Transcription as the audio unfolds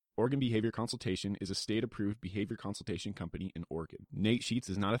Oregon Behavior Consultation is a state-approved behavior consultation company in Oregon. Nate Sheets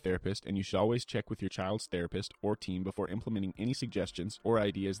is not a therapist, and you should always check with your child's therapist or team before implementing any suggestions or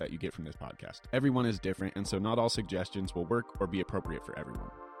ideas that you get from this podcast. Everyone is different, and so not all suggestions will work or be appropriate for everyone.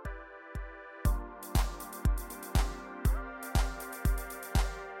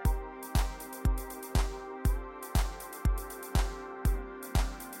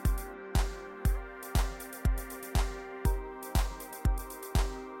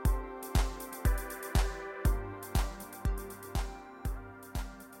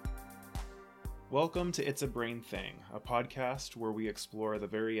 Welcome to It's a Brain Thing, a podcast where we explore the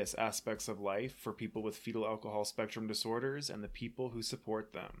various aspects of life for people with fetal alcohol spectrum disorders and the people who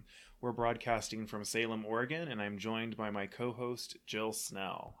support them. We're broadcasting from Salem, Oregon, and I'm joined by my co-host, Jill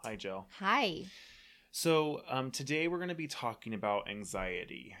Snell. Hi, Jill. Hi. So today we're going to be talking about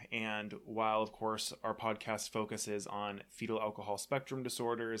anxiety. And while, of course, our podcast focuses on fetal alcohol spectrum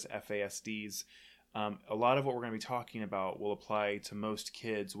disorders, FASDs, a lot of what we're going to be talking about will apply to most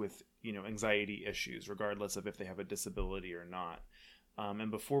kids with anxiety issues, regardless of if they have a disability or not.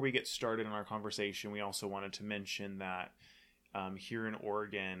 And before we get started in our conversation, we also wanted to mention that here in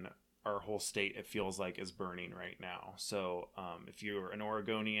Oregon, our whole state, it feels like, is burning right now. So if you're an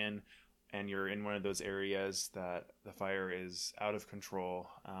Oregonian and you're in one of those areas that the fire is out of control,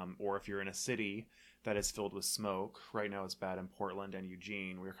 or if you're in a city that is filled with smoke, right now it's bad in Portland and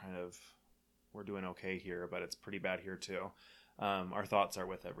Eugene. We're doing okay here, but it's pretty bad here too. Our thoughts are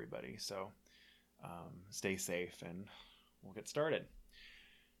with everybody, so stay safe and we'll get started.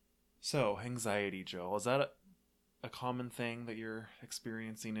 So, anxiety, Jill, is that a common thing that you're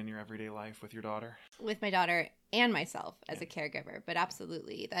experiencing in your everyday life with your daughter? With my daughter and myself as a caregiver, but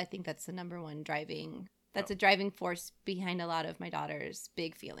absolutely. I think that's the number one a driving force behind a lot of my daughter's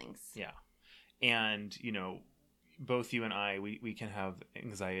big feelings. Yeah. And, both you and I, we can have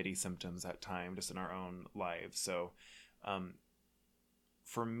anxiety symptoms at times just in our own lives. So,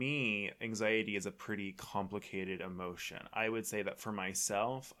 for me, anxiety is a pretty complicated emotion. I would say that for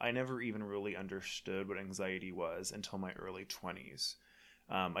myself, I never even really understood what anxiety was until my early 20s.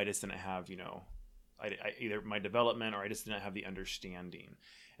 I just didn't have, either my development or I just didn't have the understanding.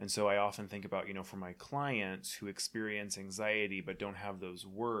 And so I often think about, for my clients who experience anxiety but don't have those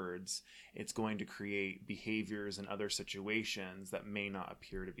words, it's going to create behaviors and other situations that may not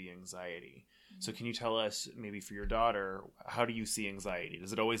appear to be anxiety. So can you tell us, maybe for your daughter, how do you see anxiety?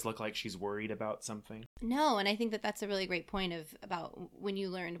 Does it always look like she's worried about something? No, and I think that that's a really great point about when you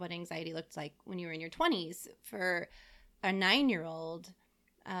learned what anxiety looked like when you were in your 20s. For a 9-year-old,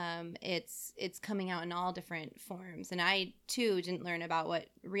 it's coming out in all different forms. And I, too, didn't learn about what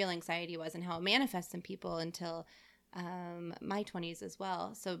real anxiety was and how it manifests in people until my 20s as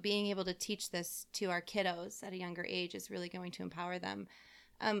well. So being able to teach this to our kiddos at a younger age is really going to empower them.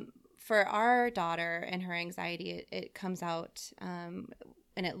 For our daughter and her anxiety, it comes out and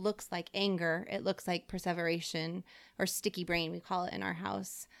it looks like anger. It looks like perseveration or sticky brain, we call it in our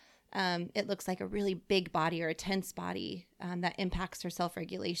house. It looks like a really big body or a tense body that impacts her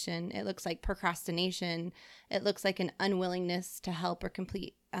self-regulation. It looks like procrastination. It looks like an unwillingness to help or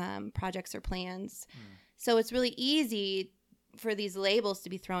complete projects or plans. So it's really easy for these labels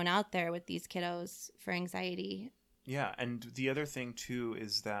to be thrown out there with these kiddos for anxiety. Yeah, and the other thing, too,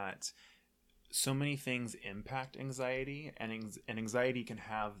 is that so many things impact anxiety, and anxiety can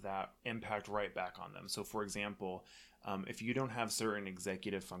have that impact right back on them. So, for example, if you don't have certain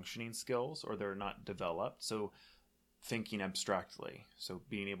executive functioning skills or they're not developed, so thinking abstractly, so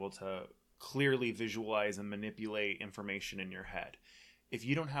being able to clearly visualize and manipulate information in your head. If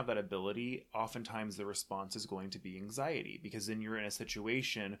you don't have that ability, oftentimes the response is going to be anxiety, because then you're in a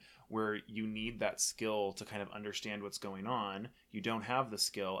situation where you need that skill to kind of understand what's going on. You don't have the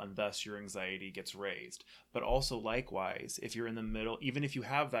skill, and thus your anxiety gets raised. But also likewise, if you're in the middle, even if you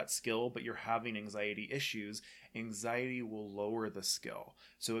have that skill, but you're having anxiety issues, anxiety will lower the skill.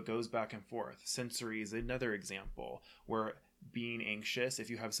 So it goes back and forth. Sensory is another example where being anxious,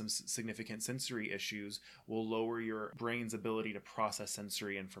 if you have some significant sensory issues, will lower your brain's ability to process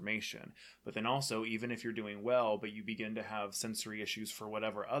sensory information. But then also, even if you're doing well, but you begin to have sensory issues for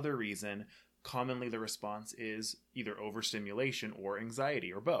whatever other reason, commonly the response is either overstimulation or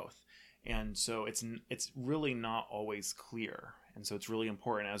anxiety or both. And so it's really not always clear. And so it's really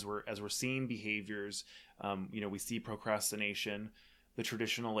important as we're seeing behaviors, we see procrastination. The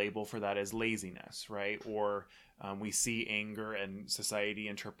traditional label for that is laziness, right? Or we see anger and society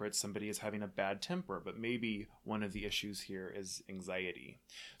interprets somebody as having a bad temper, but maybe one of the issues here is anxiety.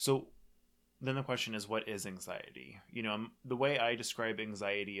 So then the question is, what is anxiety? The way I describe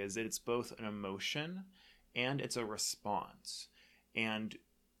anxiety is that it's both an emotion and it's a response. And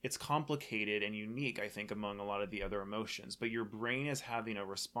it's complicated and unique, I think, among a lot of the other emotions, but your brain is having a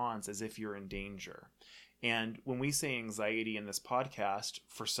response as if you're in danger. And when we say anxiety in this podcast,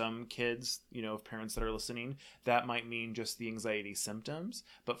 for some kids, parents that are listening, that might mean just the anxiety symptoms.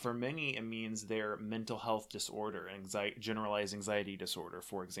 But for many, it means their mental health disorder, generalized anxiety disorder,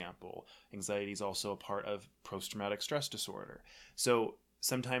 for example. Anxiety is also a part of post-traumatic stress disorder. So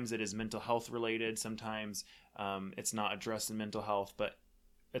sometimes it is mental health related. Sometimes it's not addressed in mental health, but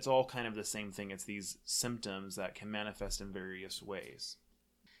it's all kind of the same thing. It's these symptoms that can manifest in various ways.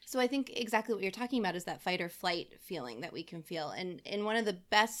 So I think exactly what you're talking about is that fight or flight feeling that we can feel. And in one of the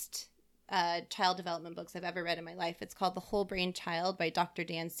best child development books I've ever read in my life, it's called The Whole Brain Child by Dr.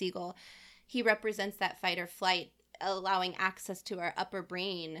 Dan Siegel. He represents that fight or flight, allowing access to our upper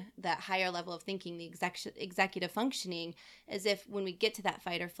brain, that higher level of thinking, the executive functioning, as if when we get to that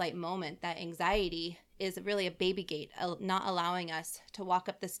fight or flight moment, that anxiety is really a baby gate, not allowing us to walk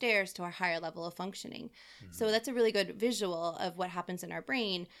up the stairs to our higher level of functioning. Mm-hmm. So that's a really good visual of what happens in our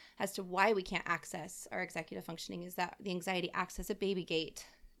brain as to why we can't access our executive functioning, is that the anxiety acts as a baby gate,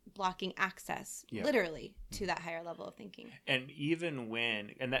 blocking access literally to that higher level of thinking. And even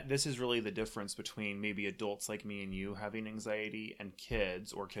this is really the difference between maybe adults like me and you having anxiety and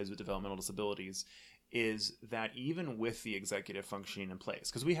kids or kids with developmental disabilities, is that even with the executive functioning in place,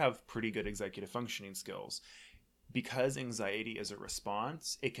 because we have pretty good executive functioning skills, because anxiety is a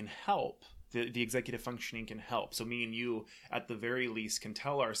response, it can help. The executive functioning can help. So me and you, at the very least, can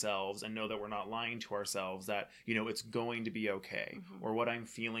tell ourselves and know that we're not lying to ourselves that, it's going to be okay. Mm-hmm. Or what I'm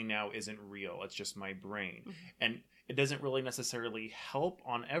feeling now isn't real. It's just my brain. Mm-hmm. And it doesn't really necessarily help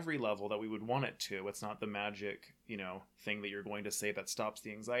on every level that we would want it to. It's not the magic, thing that you're going to say that stops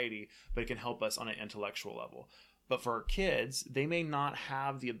the anxiety, but it can help us on an intellectual level. But for our kids, they may not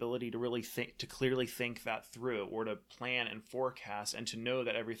have the ability to really to clearly think that through, or to plan and forecast and to know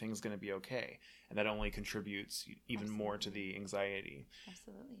that everything's going to be okay. And that only contributes even more to the anxiety.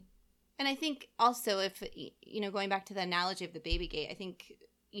 Absolutely. And I think also, if, going back to the analogy of the baby gate, I think,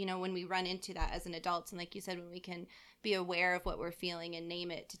 when we run into that as an adult, and like you said, when we can be aware of what we're feeling and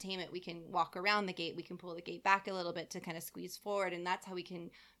name it to tame it, we can walk around the gate, we can pull the gate back a little bit to kind of squeeze forward. And that's how we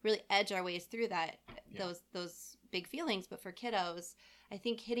can really edge our ways through those big feelings. But for kiddos, I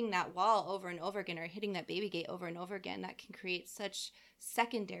think hitting that wall over and over again, or hitting that baby gate over and over again, that can create such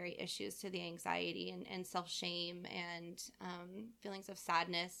secondary issues to the anxiety and self-shame and feelings of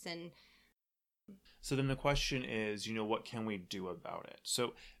sadness. And so then the question is, what can we do about it?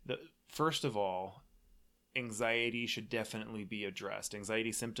 So first of all, anxiety should definitely be addressed.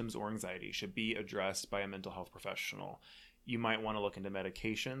 Anxiety symptoms or anxiety should be addressed by a mental health professional. You might want to look into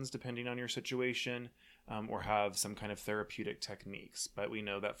medications depending on your situation, or have some kind of therapeutic techniques. But we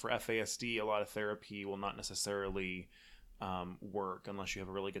know that for FASD, a lot of therapy will not necessarily work unless you have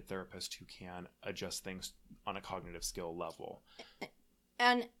a really good therapist who can adjust things on a cognitive skill level.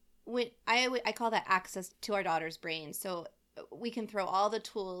 And I call that access to our daughter's brain. So we can throw all the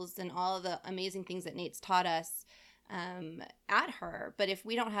tools and all the amazing things that Nate's taught us at her. But if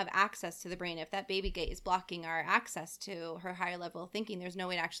we don't have access to the brain, if that baby gate is blocking our access to her higher level of thinking, there's no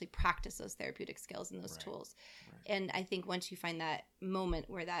way to actually practice those therapeutic skills and those tools. Right. And I think once you find that moment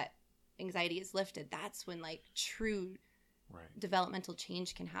where that anxiety is lifted, that's when true developmental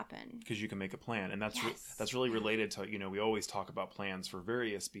change can happen. Because you can make a plan. And that's really related to, we always talk about plans for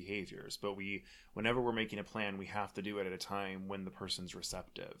various behaviors, but whenever we're making a plan, we have to do it at a time when the person's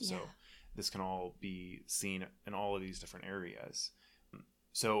receptive. Yeah. So this can all be seen in all of these different areas.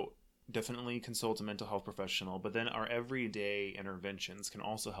 So definitely consult a mental health professional, but then our everyday interventions can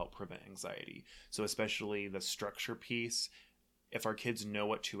also help prevent anxiety. So especially the structure piece, if our kids know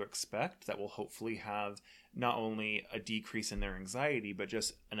what to expect, that will hopefully have not only a decrease in their anxiety, but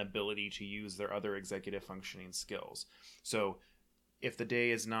just an ability to use their other executive functioning skills. So if the day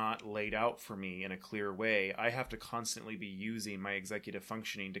is not laid out for me in a clear way, I have to constantly be using my executive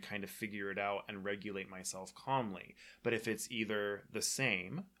functioning to kind of figure it out and regulate myself calmly. But if it's either the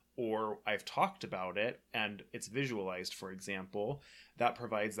same, or I've talked about it and it's visualized, for example, that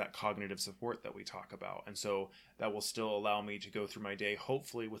provides that cognitive support that we talk about. And so that will still allow me to go through my day,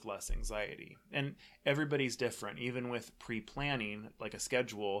 hopefully with less anxiety. And everybody's different. Even with pre-planning, like a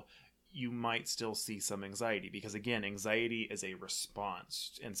schedule, you might still see some anxiety because, again, anxiety is a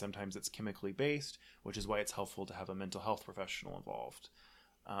response, and sometimes it's chemically based, which is why it's helpful to have a mental health professional involved.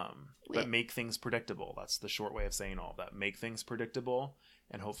 But make things predictable. That's the short way of saying all of that. Make things predictable,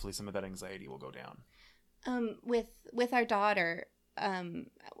 and hopefully some of that anxiety will go down. With our daughter,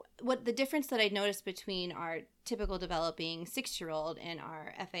 what the difference that I noticed between our typical developing 6-year-old and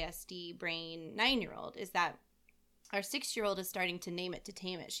our FASD brain 9-year-old is that our 6-year-old is starting to name it to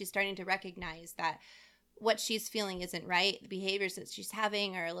tame it. She's starting to recognize that what she's feeling isn't right. The behaviors that she's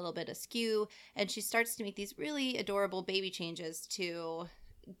having are a little bit askew, and she starts to make these really adorable baby changes to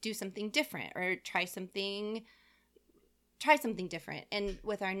do something different or try something different. And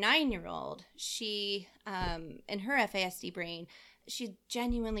with our 9-year-old, she in her FASD brain, she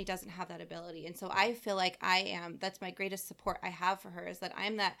genuinely doesn't have that ability. And so I feel like that's my greatest support I have for her, is that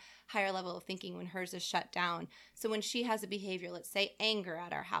I'm that higher level of thinking when hers is shut down. So when she has a behavior, let's say anger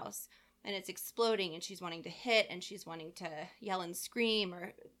at our house, and it's exploding and she's wanting to hit and she's wanting to yell and scream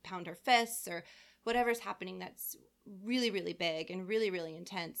or pound her fists or whatever's happening that's really, really big and really, really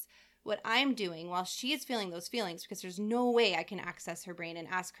intense, what I'm doing while she is feeling those feelings, because there's no way I can access her brain and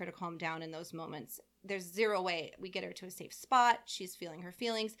ask her to calm down in those moments. There's zero way. We get her to a safe spot. She's feeling her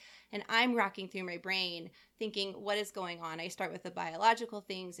feelings. And I'm racking through my brain thinking, what is going on? I start with the biological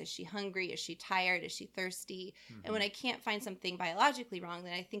things. Is she hungry? Is she tired? Is she thirsty? Mm-hmm. And when I can't find something biologically wrong,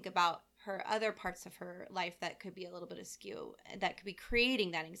 then I think about her other parts of her life that could be a little bit askew, that could be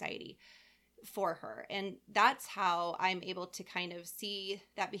creating that anxiety for her. And that's how I'm able to kind of see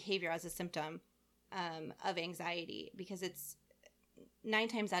that behavior as a symptom of anxiety, because it's 9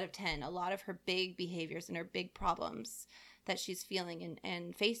 times out of 10, a lot of her big behaviors and her big problems that she's feeling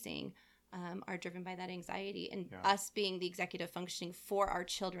and facing are driven by that anxiety. And us being the executive functioning for our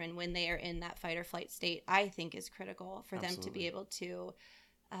children when they are in that fight or flight state, I think is critical for them to be able to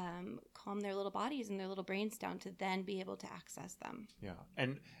calm their little bodies and their little brains down to then be able to access them. Yeah.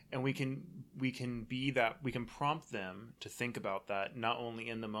 And we can be that, we can prompt them to think about that, not only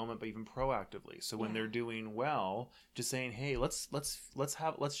in the moment, but even proactively. So when they're doing well, just saying, hey, let's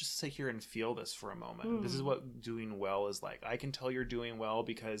just sit here and feel this for a moment. This is what doing well is like. I can tell you're doing well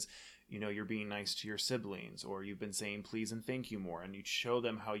because, you know, you're being nice to your siblings, or you've been saying please and thank you more, and you show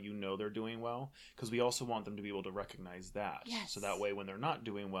them how you know they're doing well, because we also want them to be able to recognize that. Yes. So that way when they're not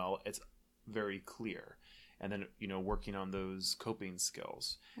doing well, it's very clear. And then, you know, working on those coping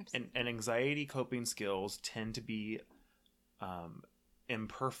skills. And anxiety coping skills tend to be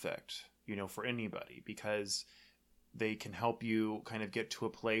imperfect, you know, for anybody, because they can help you kind of get to a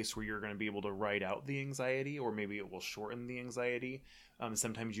place where you're going to be able to ride out the anxiety, or maybe it will shorten the anxiety.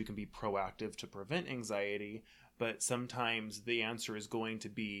 Sometimes you can be proactive to prevent anxiety, but sometimes the answer is going to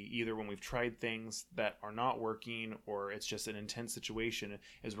be either when we've tried things that are not working, or it's just an intense situation,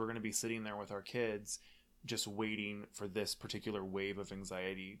 is we're going to be sitting there with our kids just waiting for this particular wave of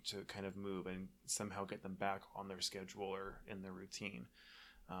anxiety to kind of move and somehow get them back on their schedule or in their routine.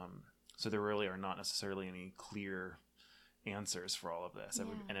 So there really are not necessarily any clear answers for all of this,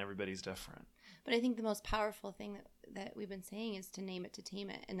 and everybody's different. But I think the most powerful thing that we've been saying is to name it to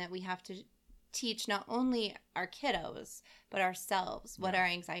tame it, and that we have to teach not only our kiddos, but ourselves what our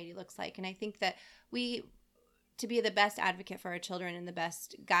anxiety looks like. And I think that to be the best advocate for our children and the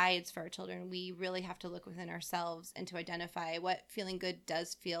best guides for our children, we really have to look within ourselves and to identify what feeling good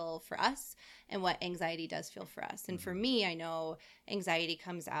does feel for us and what anxiety does feel for us. And for me, I know anxiety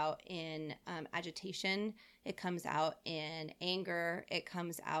comes out in agitation. It comes out in anger. It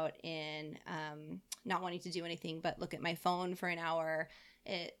comes out in not wanting to do anything but look at my phone for an hour.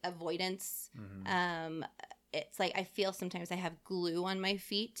 Avoidance. It's like I feel sometimes I have glue on my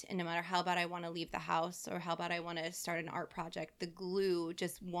feet, and no matter how bad I want to leave the house or how bad I want to start an art project, the glue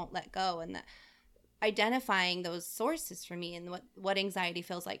just won't let go. And identifying those sources for me and what anxiety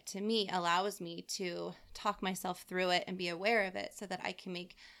feels like to me allows me to talk myself through it and be aware of it so that I can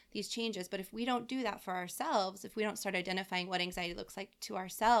make these changes. But if we don't do that for ourselves, if we don't start identifying what anxiety looks like to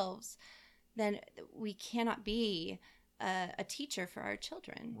ourselves, then we cannot be a teacher for our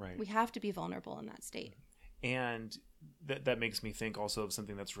children. Right. We have to be vulnerable in that state. And that makes me think also of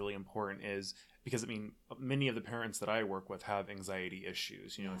something that's really important, is because, I mean, many of the parents that I work with have anxiety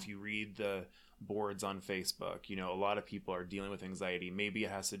issues. You know, if you read the boards on Facebook, you know, a lot of people are dealing with anxiety. Maybe it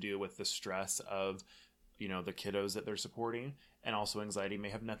has to do with the stress of, you know, the kiddos that they're supporting. And also anxiety may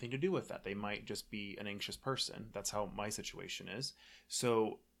have nothing to do with that. They might just be an anxious person. That's how my situation is.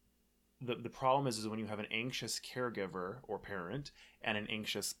 So the problem is when you have an anxious caregiver or parent and an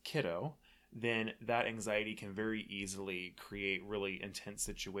anxious kiddo, then that anxiety can very easily create really intense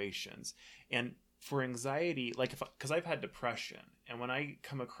situations. And for anxiety, like because I've had depression, and when I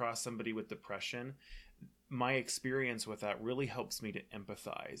come across somebody with depression, my experience with that really helps me to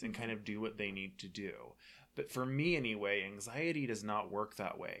empathize and kind of do what they need to do. But for me anyway, anxiety does not work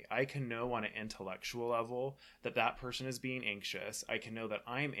that way. I can know on an intellectual level that that person is being anxious. I can know that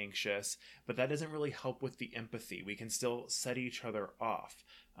I'm anxious, but that doesn't really help with the empathy. We can still set each other off.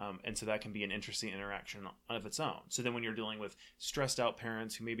 And so that can be an interesting interaction of its own. So then when you're dealing with stressed out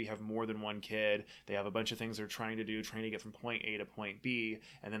parents who maybe have more than one kid, they have a bunch of things they're trying to do, trying to get from point A to point B,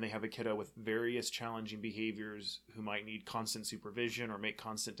 and then they have a kiddo with various challenging behaviors who might need constant supervision or make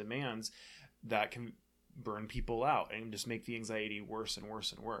constant demands, that can burn people out and just make the anxiety worse and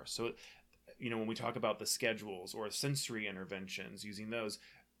worse and worse. So, when we talk about the schedules or sensory interventions, using those,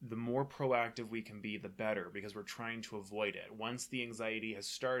 the more proactive we can be, the better, because we're trying to avoid it. Once the anxiety has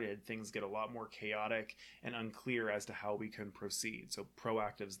started, things get a lot more chaotic and unclear as to how we can proceed. So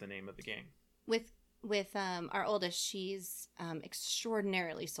proactive is the name of the game. With our oldest, she's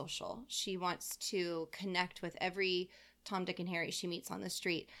extraordinarily social. She wants to connect with every Tom, Dick, and Harry she meets on the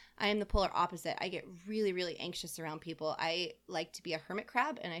street. I am the polar opposite. I get really, really anxious around people. I like to be a hermit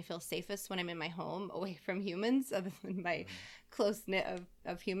crab, and I feel safest when I'm in my home away from humans, other than my close knit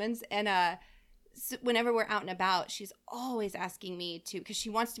of humans. And so whenever we're out and about, she's always asking me to, because she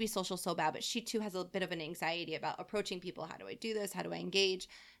wants to be social so bad, but she too has a bit of an anxiety about approaching people. How do I do this? How do I engage?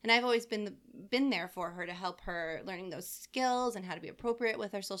 And I've always been there for her to help her learning those skills and how to be appropriate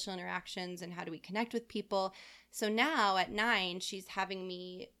with our social interactions and how do we connect with people. So now at 9, she's having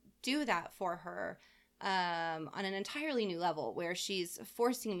me do that for her on an entirely new level, where she's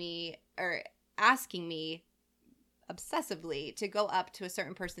forcing me or asking me obsessively to go up to a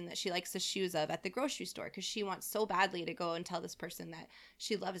certain person that she likes the shoes of at the grocery store, because she wants so badly to go and tell this person that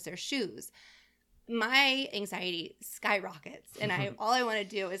she loves their shoes. My anxiety skyrockets, and all I want to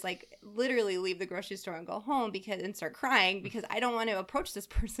do is like literally leave the grocery store and go home and start crying, because I don't want to approach this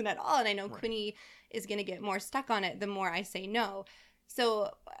person at all. And I know right. Quinny is going to get more stuck on it the more I say no.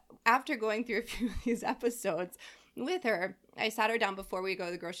 So after going through a few of these episodes with her, I sat her down before we go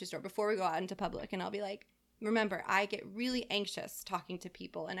to the grocery store, before we go out into public, and I'll be like, remember, I get really anxious talking to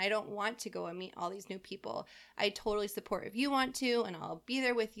people, and I don't want to go and meet all these new people. I totally support if you want to, and I'll be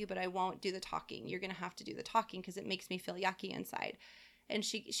there with you, but I won't do the talking. You're going to have to do the talking because it makes me feel yucky inside. And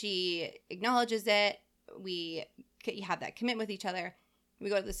she acknowledges it. We have that commitment with each other. We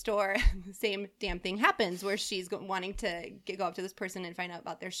go to the store, the same damn thing happens, where she's wanting to go up to this person and find out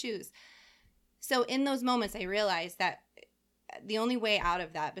about their shoes. So in those moments, I realized that the only way out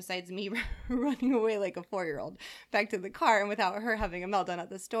of that, besides me running away like a 4-year-old back to the car and without her having a meltdown at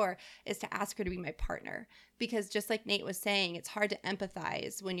the store, is to ask her to be my partner. Because just like Nate was saying, it's hard to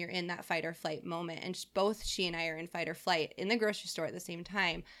empathize when you're in that fight or flight moment. And both she and I are in fight or flight in the grocery store at the same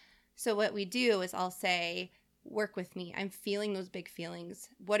time. So what we do is I'll say, work with me. I'm feeling those big feelings.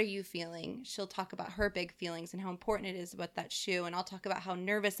 What are you feeling? She'll talk about her big feelings and how important it is about that shoe. And I'll talk about how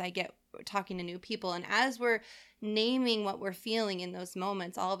nervous I get talking to new people. And as we're naming what we're feeling in those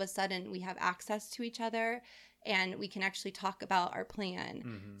moments, all of a sudden we have access to each other and we can actually talk about our plan.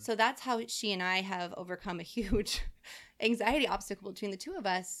 Mm-hmm. So that's how she and I have overcome a huge anxiety obstacle between the two of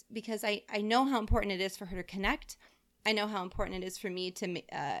us, because I know how important it is for her to connect. I know how important it is for me to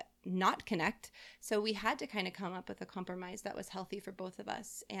not connect. So we had to kind of come up with a compromise that was healthy for both of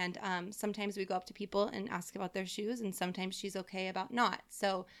us. And sometimes we go up to people and ask about their shoes, and sometimes she's okay about not.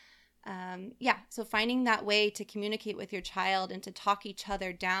 So so finding that way to communicate with your child and to talk each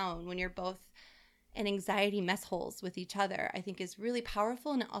other down when you're both in anxiety mess holes with each other, I think is really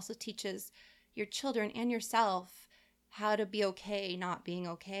powerful. And it also teaches your children and yourself how to be okay not being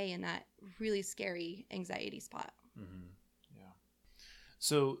okay in that really scary anxiety spot. Mm-hmm. Yeah.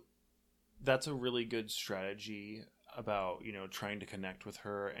 So that's a really good strategy about, trying to connect with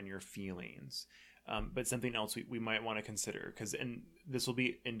her and your feelings. But something else we might want to consider, and this will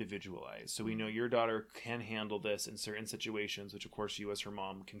be individualized. So we know your daughter can handle this in certain situations, which of course you as her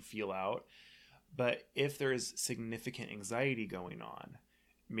mom can feel out. But if there is significant anxiety going on,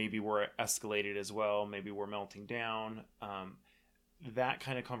 maybe we're escalated as well, maybe we're melting down, that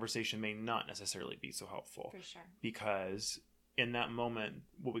kind of conversation may not necessarily be so helpful. For sure. Because in that moment,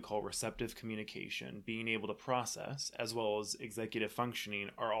 what we call receptive communication, being able to process, as well as executive functioning,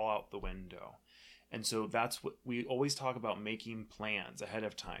 are all out the window. And so that's what we always talk about, making plans ahead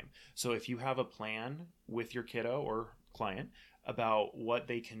of time. So if you have a plan with your kiddo or client about what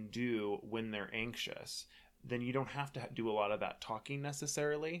they can do when they're anxious, then you don't have to do a lot of that talking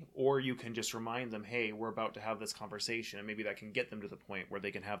necessarily, or you can just remind them, hey, we're about to have this conversation, and maybe that can get them to the point where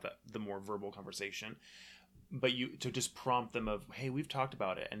they can have the more verbal conversation. But you to just prompt them of, hey, we've talked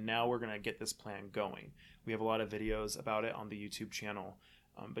about it, and now we're going to get this plan going. We have a lot of videos about it on the YouTube channel,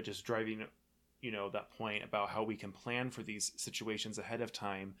 but just driving that point about how we can plan for these situations ahead of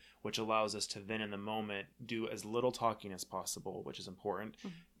time, which allows us to then in the moment do as little talking as possible, which is important.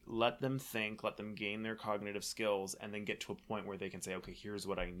 Let them think, let them gain their cognitive skills, and then get to a point where they can say, okay, here's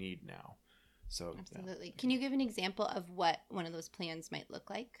what I need now. So absolutely. Yeah. Can you give an example of what one of those plans might look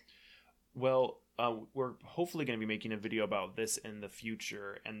like? Well, we're hopefully going to be making a video about this in the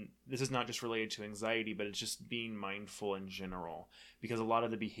future. And this is not just related to anxiety, but it's just being mindful in general. Because a lot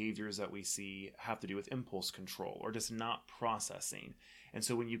of the behaviors that we see have to do with impulse control or just not processing. And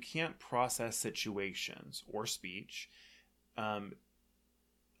so when you can't process situations or speech,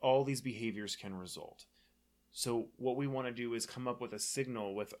 all these behaviors can result. So what we want to do is come up with a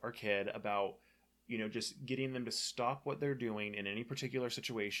signal with our kid about just getting them to stop what they're doing in any particular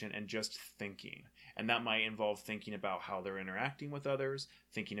situation and just thinking. And that might involve thinking about how they're interacting with others,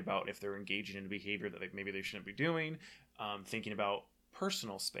 thinking about if they're engaging in a behavior that maybe they shouldn't be doing, thinking about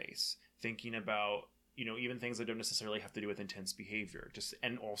personal space, thinking about, even things that don't necessarily have to do with intense behavior,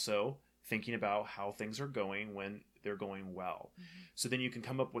 and also thinking about how things are going when they're going well. So then you can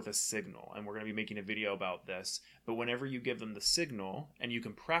come up with a signal, and we're going to be making a video about this. But whenever you give them the signal, and you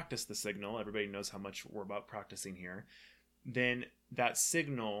can practice the signal, everybody knows how much we're about practicing here, then that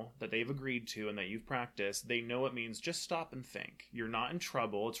signal that they've agreed to and that you've practiced, they know it means just stop and think. You're not in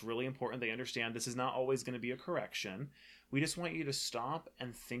trouble. It's really important they understand this is not always going to be a correction. We just want you to stop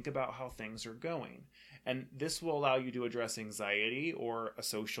and think about how things are going. And this will allow you to address anxiety or a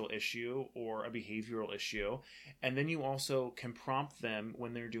social issue or a behavioral issue. And then you also can prompt them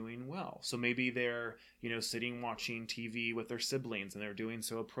when they're doing well. So maybe they're, sitting watching TV with their siblings and they're doing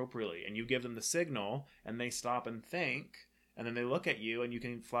so appropriately. And you give them the signal and they stop and think. And then they look at you and you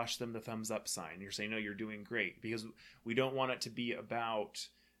can flash them the thumbs up sign. You're saying, no, you're doing great. Because we don't want it to be about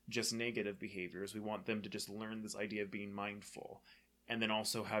just negative behaviors. We want them to just learn this idea of being mindful. And then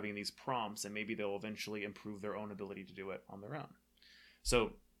also having these prompts, and maybe they'll eventually improve their own ability to do it on their own.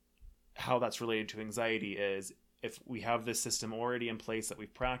 So how that's related to anxiety is if we have this system already in place that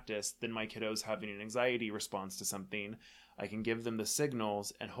we've practiced, then my kiddo's having an anxiety response to something, I can give them the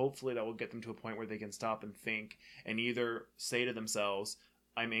signals, and hopefully that will get them to a point where they can stop and think and either say to themselves,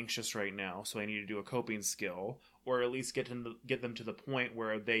 I'm anxious right now, so I need to do a coping skill, or at least get them to the point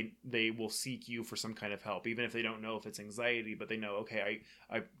where they will seek you for some kind of help, even if they don't know if it's anxiety, but they know, okay,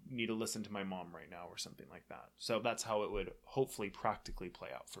 I need to listen to my mom right now or something like that. So that's how it would hopefully practically play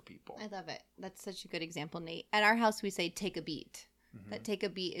out for people. I love it. That's such a good example, Nate. At our house, we say take a beat. That take a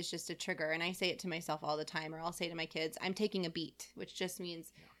beat is just a trigger. And I say it to myself all the time, or I'll say to my kids, I'm taking a beat, which just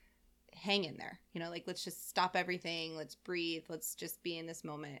means hang in there. Let's just stop everything. Let's breathe. Let's just be in this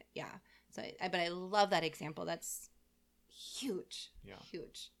moment. Yeah. So, but I love that example. That's huge. Yeah.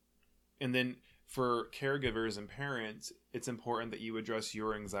 Huge. And then for caregivers and parents, it's important that you address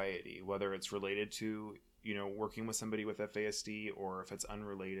your anxiety, whether it's related to, working with somebody with FASD or if it's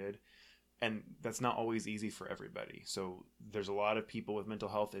unrelated. And that's not always easy for everybody. So there's a lot of people with mental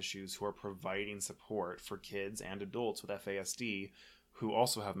health issues who are providing support for kids and adults with FASD who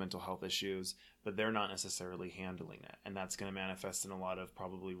also have mental health issues, but they're not necessarily handling it. And that's going to manifest in a lot of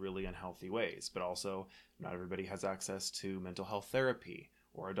probably really unhealthy ways. But also, not everybody has access to mental health therapy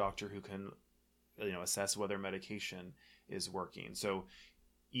or a doctor who can, assess whether medication is working. So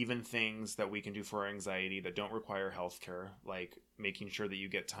even things that we can do for our anxiety that don't require healthcare, like making sure that you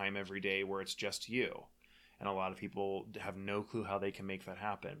get time every day where it's just you. And a lot of people have no clue how they can make that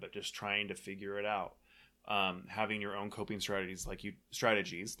happen, but just trying to figure it out. Having your own coping strategies like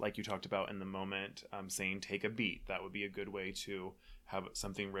you talked about in the moment, saying take a beat. That would be a good way to have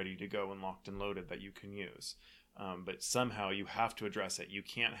something ready to go and locked and loaded that you can use. But somehow you have to address it. You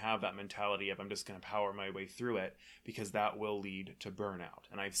can't have that mentality of I'm just going to power my way through it, because that will lead to burnout.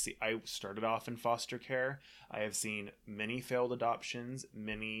 And I started off in foster care. I have seen many failed adoptions,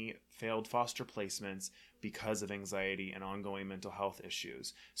 many failed foster placements because of anxiety and ongoing mental health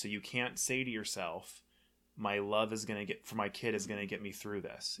issues. So you can't say to yourself, my love for my kid is going to get me through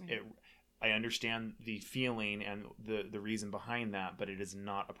this. Mm-hmm. I understand the feeling and the reason behind that, but it is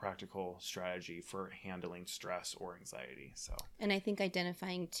not a practical strategy for handling stress or anxiety. So, and I think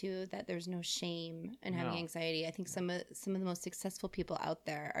identifying too that there's no shame in having anxiety. I think some of the most successful people out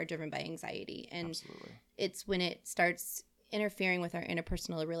there are driven by anxiety, and absolutely. It's when it starts interfering with our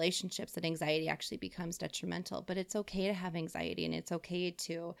interpersonal relationships that anxiety actually becomes detrimental. But it's okay to have anxiety, and it's okay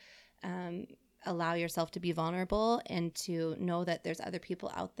to allow yourself to be vulnerable and to know that there's other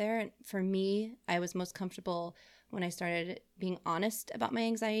people out there. And for me, I was most comfortable when I started being honest about my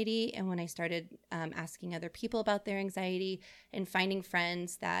anxiety, and when I started asking other people about their anxiety, and finding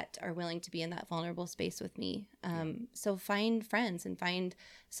friends that are willing to be in that vulnerable space with me. So find friends and find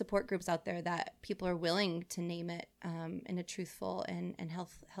support groups out there that people are willing to name it in a truthful and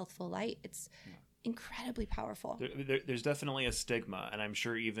healthful light. It's incredibly powerful. There's definitely a stigma, and I'm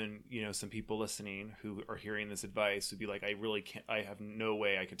sure even, you know, some people listening who are hearing this advice would be like, I really can't, I have no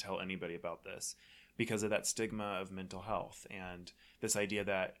way I could tell anybody about this, because of that stigma of mental health and this idea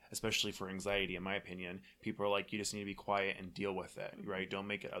that, especially for anxiety, in my opinion, people are like, you just need to be quiet and deal with it, right? Don't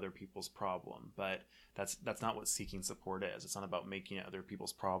make it other people's problem. But that's not what seeking support is. It's not about making it other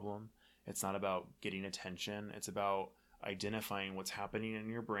people's problem. It's not about getting attention. It's about identifying what's happening in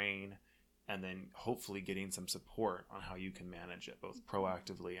your brain and then hopefully getting some support on how you can manage it, both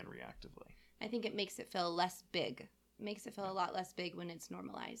proactively and reactively. I think it makes it feel less big. It makes it feel a lot less big when it's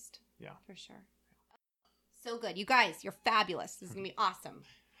normalized. Yeah. For sure. So good. You guys, you're fabulous. This is going to be awesome.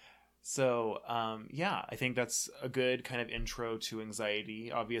 So, I think that's a good kind of intro to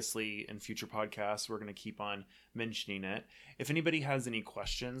anxiety. Obviously, in future podcasts, we're going to keep on mentioning it. If anybody has any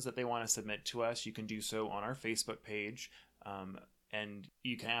questions that they want to submit to us, you can do so on our Facebook page. And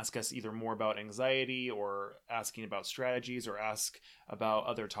you can ask us either more about anxiety or asking about strategies or ask about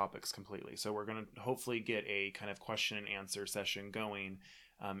other topics completely. So we're going to hopefully get a kind of question and answer session going.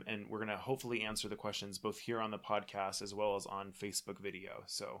 And we're going to hopefully answer the questions both here on the podcast as well as on Facebook video.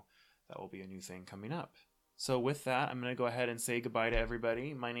 So that will be a new thing coming up. So with that, I'm going to go ahead and say goodbye to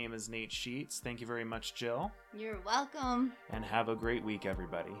everybody. My name is Nate Sheets. Thank you very much, Jill. You're welcome. And have a great week,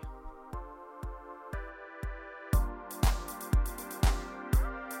 everybody.